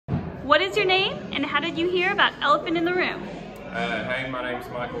What is your name and how did you hear about Elephant in the Room? Hey, my name's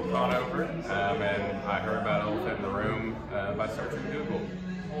Michael Conover, and I heard about Elephant in the Room by searching Google.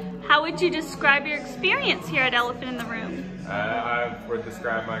 How would you describe your experience here at Elephant in the Room? I would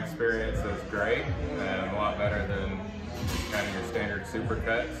describe my experience as great, a lot better than kind of your standard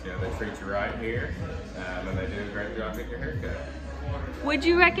supercuts. You know, they treat you right here, and they do a great job getting your hair cut. Would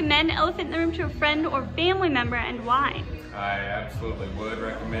you recommend Elephant in the Room to a friend or family member, and why? I absolutely would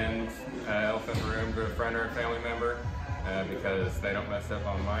recommend Elephant in the Room to a friend or a family member because they don't mess up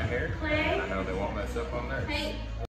on my hair. I know they won't mess up on theirs.